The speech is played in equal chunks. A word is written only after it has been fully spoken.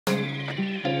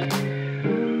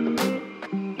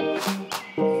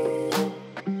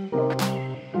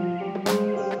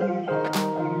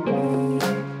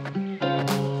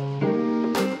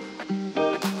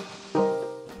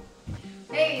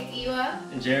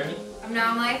Jeremy.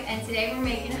 I'm Life, and today we're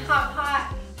making hot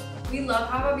pot. We love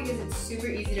hot pot because it's super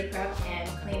easy to prep and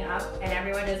clean up, and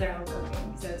everyone does their own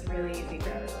cooking, so it's really easy for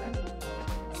everyone.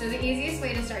 So the easiest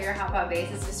way to start your hot pot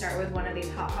base is to start with one of these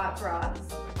hot pot broths,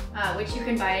 which you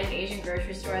can buy at an Asian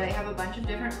grocery store. They have a bunch of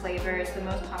different flavors. The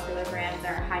most popular brands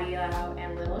are Haidilao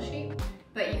and Little Sheep,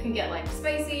 but you can get like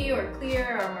spicy or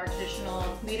clear or more traditional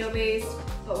tomato based,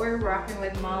 but we're rocking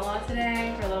with mala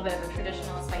today for a little bit of a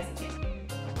traditional spicy kick.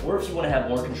 Or if you want to have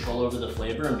more control over the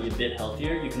flavor and be a bit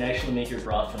healthier, you can actually make your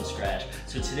broth from scratch.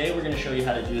 So today we're going to show you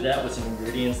how to do that with some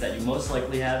ingredients that you most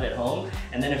likely have at home,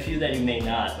 and then a few that you may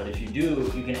not, but if you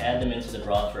do, you can add them into the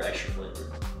broth for extra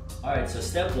flavor. Alright, so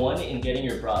step one in getting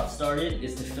your broth started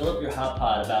is to fill up your hot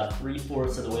pot about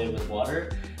 3/4 of the way with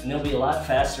water, and it'll be a lot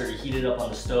faster to heat it up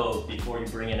on the stove before you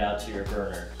bring it out to your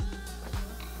burner.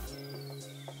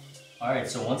 Alright,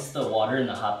 so once the water in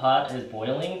the hot pot is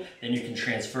boiling, then you can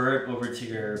transfer it over to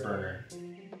your burner.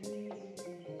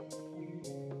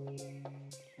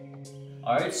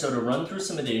 Alright, so to run through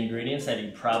some of the ingredients that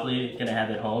you're probably going to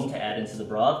have at home to add into the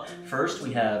broth, first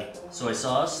we have soy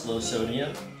sauce, low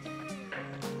sodium.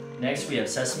 Next we have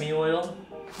sesame oil,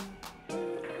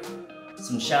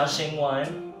 some Xiaoshing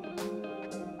wine,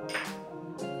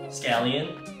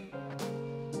 scallion,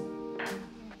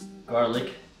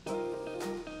 garlic,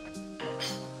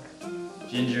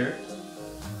 ginger,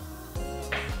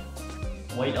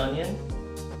 white onion,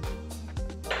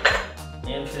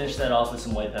 and finish that off with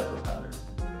some white pepper powder.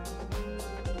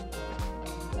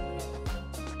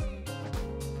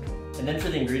 And then for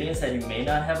the ingredients that you may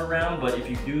not have around, but if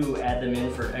you do add them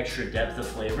in for extra depth of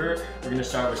flavor, we're going to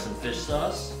start with some fish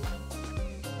sauce,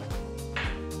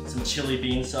 some chili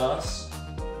bean sauce,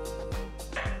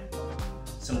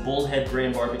 some bullhead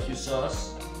brand barbecue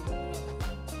sauce,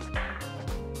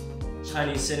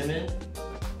 Chinese cinnamon,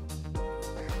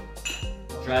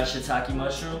 dried shiitake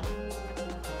mushroom,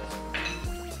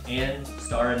 and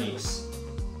star anise.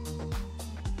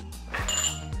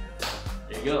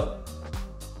 There you go.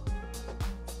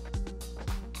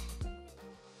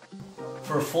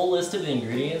 For a full list of the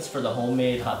ingredients for the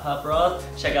homemade hot pot broth,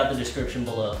 check out the description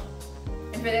below.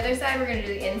 And for the other side, we're going to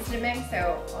do the instant mix,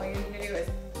 so all you need to do is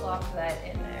plop that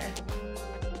in there.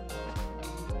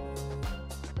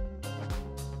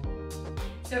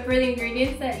 So for the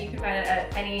ingredients that you can find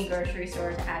at any grocery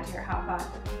store to add to your hot pot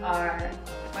are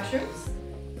mushrooms.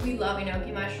 We love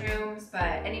enoki mushrooms,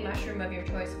 but any mushroom of your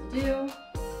choice will do.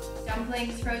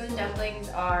 Dumplings, frozen dumplings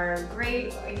are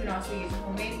great. You can also use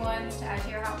homemade ones to add to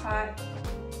your hot pot.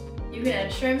 You can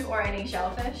add shrimp or any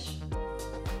shellfish.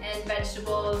 And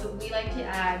vegetables, we like to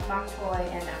add bok choy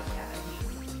and cabbage.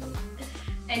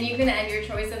 And you can add your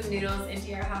choice of noodles into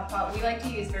your hot pot. We like to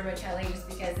use vermicelli just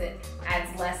because it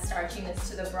adds less starchiness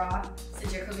to the broth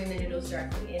since you're cooking the noodles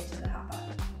directly into the hot pot.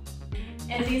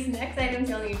 And these next items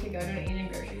you'll need to go to an Asian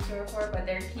grocery store for, but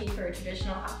they're key for a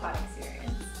traditional hot pot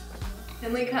experience.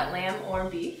 Thinly cut lamb or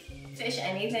beef, fish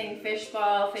anything, fish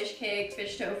ball, fish cake,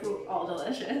 fish tofu, all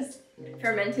delicious.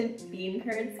 Fermented bean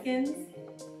curd skins,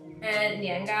 and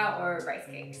nianga or rice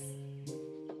cakes.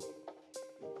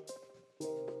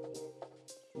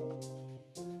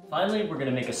 Finally, we're going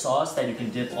to make a sauce that you can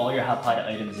dip all your hot pot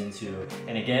items into.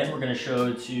 And again, we're going to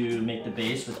show to make the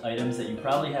base with items that you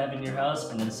probably have in your house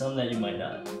and then some that you might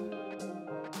not.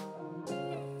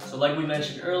 So like we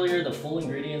mentioned earlier, the full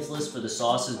ingredients list for the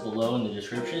sauce is below in the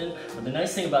description. But the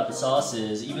nice thing about the sauce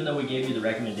is, even though we gave you the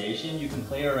recommendation, you can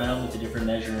play around with the different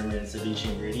measurements of each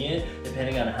ingredient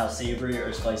depending on how savory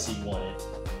or spicy you want it.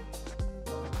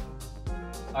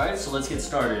 Alright, so let's get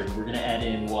started. We're going to add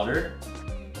in water,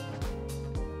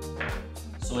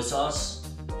 soy sauce,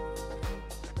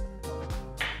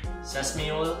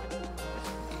 sesame oil,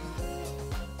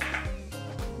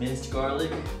 minced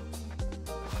garlic,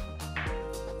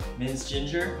 minced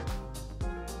ginger,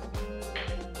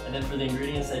 and then for the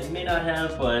ingredients that you may not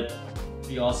have, but it'd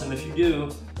be awesome if you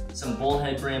do, some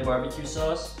bullhead brand barbecue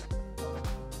sauce,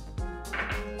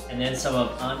 and then some of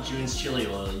Aunt June's chili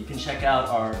oil. You can check out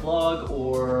our blog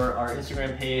or our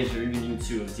Instagram page or even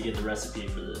YouTube to get the recipe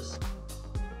for this.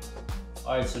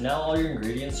 Alright, so now all your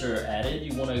ingredients are added.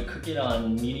 You want to cook it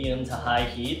on medium to high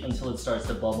heat until it starts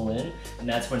to bubble in, and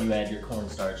that's when you add your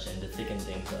cornstarch in to thicken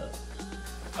things up.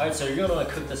 Alright, so you're going to want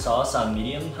to cook the sauce on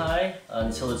medium-high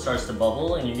until it starts to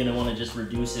bubble, and you're going to want to just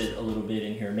reduce it a little bit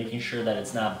in here, making sure that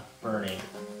it's not burning.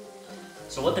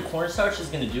 So what the cornstarch is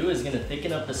going to do is going to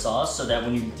thicken up the sauce so that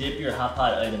when you dip your hot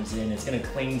pot items in, it's going to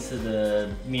cling to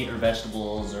the meat or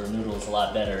vegetables or noodles a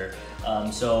lot better.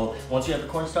 So once you have the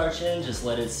cornstarch in, just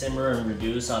let it simmer and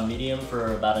reduce on medium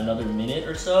for about another minute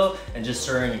or so, and just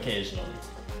stirring occasionally.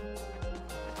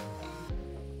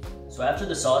 So after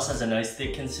the sauce has a nice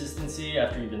thick consistency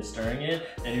after you've been stirring it,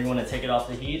 then you're going to take it off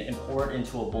the heat and pour it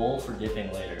into a bowl for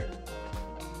dipping later.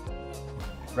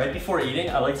 Right before eating,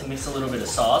 I like to mix a little bit of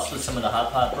sauce with some of the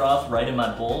hot pot broth right in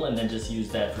my bowl and then just use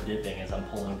that for dipping as I'm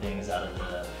pulling things out of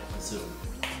the soup.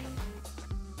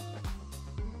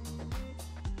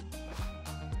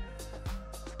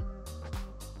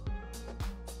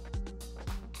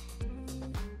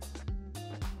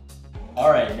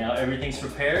 Alright, now everything's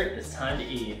prepared, it's time to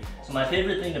eat. So my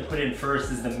favorite thing to put in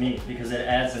first is the meat because it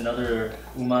adds another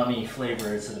umami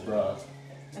flavor to the broth.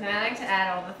 And I like to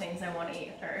add all the things I want to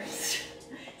eat first.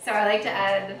 So I like to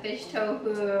add the fish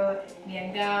tofu,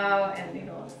 miangao, and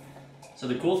noodles. So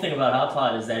the cool thing about hot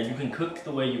pot is that you can cook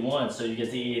the way you want, so you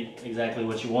get to eat exactly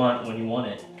what you want when you want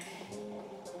it.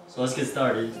 So let's get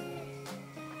started.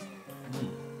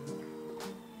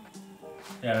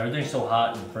 Yeah, everything's so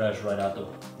hot and fresh right out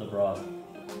the broth.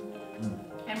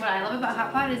 And what I love about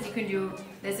hot pot is you can do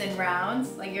this in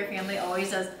rounds. Like your family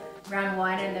always does round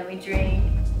 1 and then we drink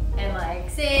and like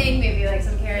sing, maybe like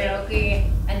some karaoke,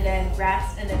 and then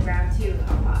rest, and then round 2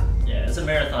 hot pot. Yeah, it's a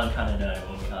marathon kind of night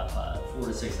when we hot pot. 4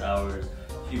 to 6 hours,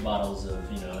 a few bottles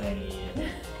of, you know, any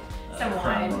some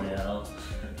wine. Royale.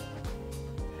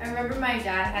 I remember my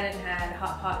dad hadn't had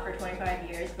hot pot for 25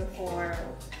 years before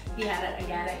he had it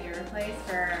again at your place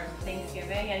for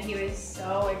Thanksgiving, and he was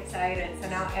so excited. So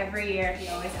now every year he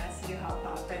always has to do hot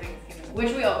pot for Thanksgiving,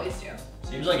 which we always do.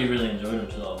 Seems like he really enjoyed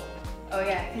himself. Oh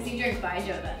yeah, because he drank baijiu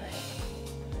that night.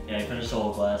 Yeah, he finished the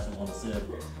whole glass in one sip.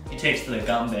 He takes the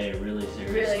gambe really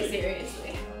seriously. Really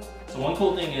seriously. So one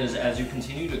cool thing is, as you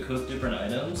continue to cook different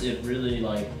items, it really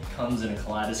like comes in a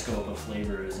kaleidoscope of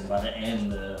flavors, and by the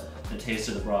end, the taste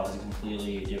of the broth is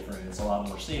completely different. It's a lot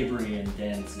more savory and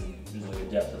dense, and there's like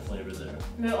a depth of flavor there.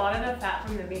 A lot of the fat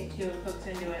from the meat too cooks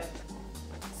into it.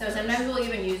 So sometimes we'll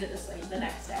even use it the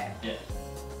next day. Yeah.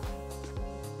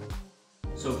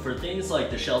 So for things like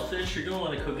the shellfish, you're going to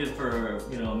want to cook it for,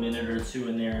 you know, a minute or 2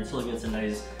 in there until it gets a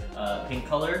nice pink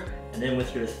color. And then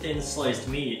with your thin sliced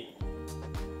meat,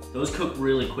 those cook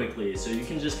really quickly. So you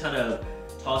can just kind of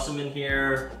toss them in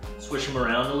here, swish them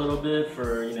around a little bit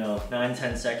for, you know,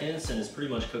 9-10 seconds, and it's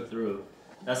pretty much cooked through.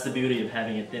 That's the beauty of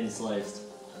having it thin sliced.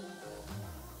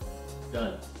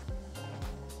 Done.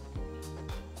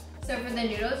 So for the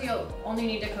noodles, you'll only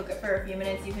need to cook it for a few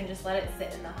minutes. You can just let it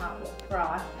sit in the hot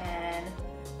broth and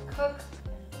cook.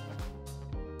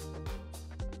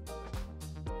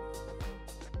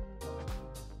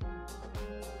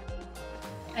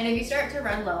 And if you start to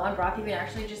run low on broth, you can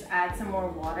actually just add some more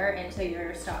water into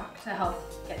your stock to help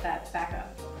get that back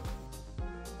up.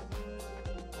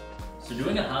 So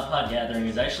doing a hot pot gathering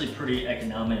is actually pretty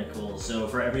economical. So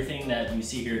for everything that you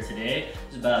see here today,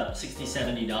 it's about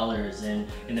 $60–70. And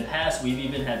in the past, we've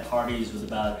even had parties with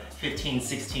about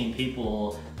 15–16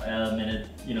 people, and it,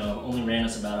 you know, only ran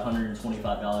us about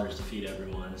 $125 to feed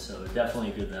everyone. So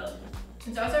definitely good value.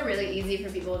 It's also really easy for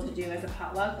people to do as a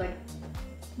potluck. Like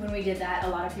when we did that, a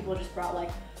lot of people just brought like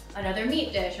another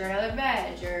meat dish or another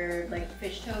veg or like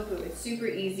fish tofu. It's super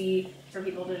easy for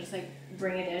people to just like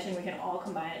bring a dish and we can all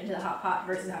combine it into the hot pot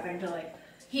versus having to like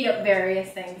heat up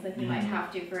various things like you might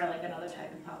have to for like another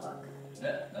type of potluck.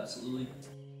 Yeah, absolutely.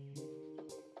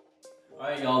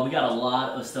 Alright y'all, we got a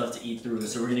lot of stuff to eat through,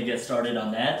 so we're gonna get started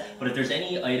on that. But if there's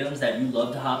any items that you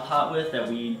love to hot pot with that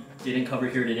we didn't cover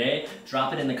here today,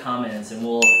 drop it in the comments and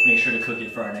we'll make sure to cook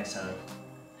it for our next time.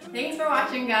 Thanks for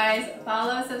watching, guys.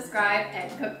 Follow, subscribe, and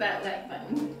click that like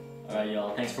button. Alright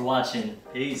y'all, thanks for watching.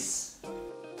 Peace.